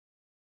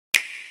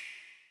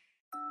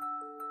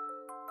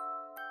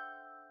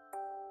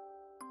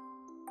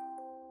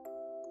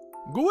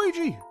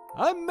Gooigi,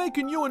 I'm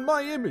making you in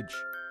my image.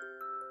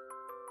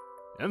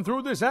 And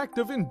through this act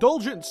of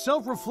indulgent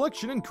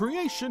self-reflection and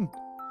creation,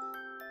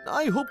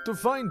 I hope to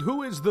find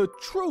who is the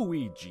true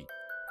Ouija.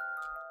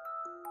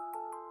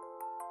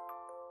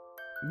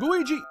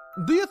 Gooigi,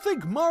 do you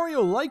think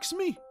Mario likes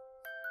me?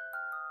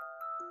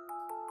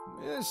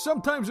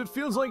 Sometimes it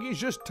feels like he's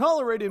just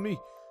tolerating me.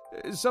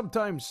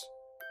 Sometimes,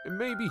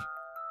 maybe.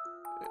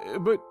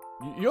 But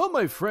you're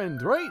my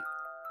friend, right?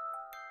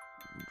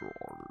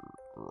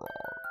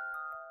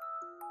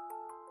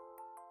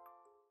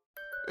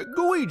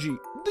 Gooigi,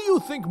 do you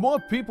think more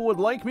people would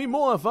like me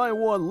more if I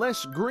wore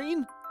less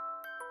green?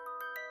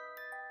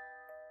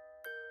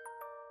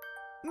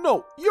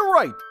 No, you're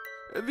right.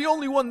 The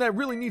only one that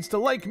really needs to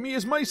like me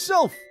is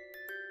myself.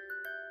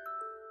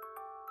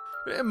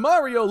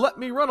 Mario let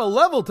me run a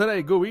level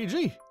today,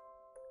 Gooigi.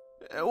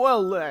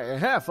 Well,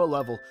 half a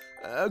level.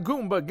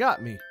 Goomba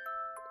got me.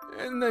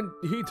 And then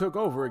he took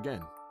over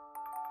again.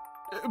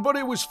 But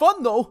it was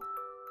fun, though.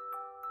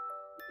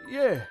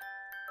 Yeah.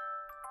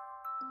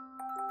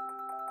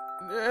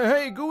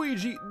 Hey,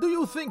 Gooigi, do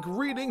you think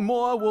reading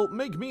more will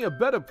make me a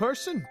better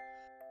person?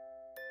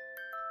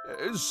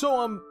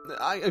 So,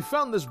 I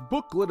found this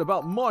booklet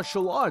about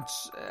martial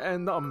arts,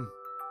 and,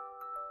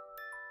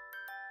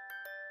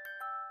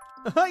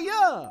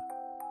 yeah!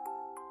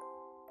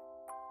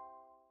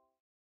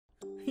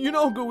 You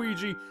know,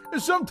 Gooigi,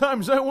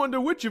 sometimes I wonder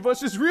which of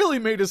us is really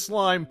made of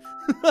slime.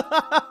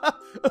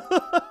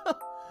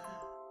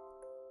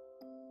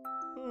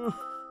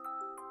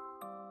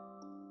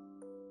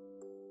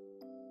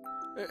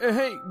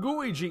 Hey,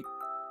 Gooigi,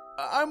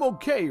 I'm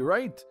okay,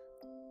 right?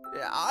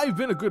 I've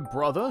been a good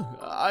brother.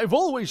 I've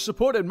always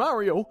supported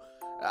Mario.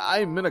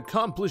 I'm an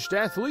accomplished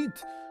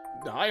athlete.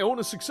 I own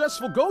a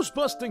successful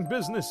ghost-busting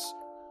business.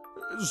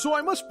 So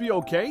I must be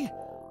okay.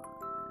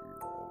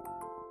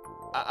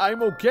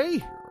 I'm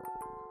okay?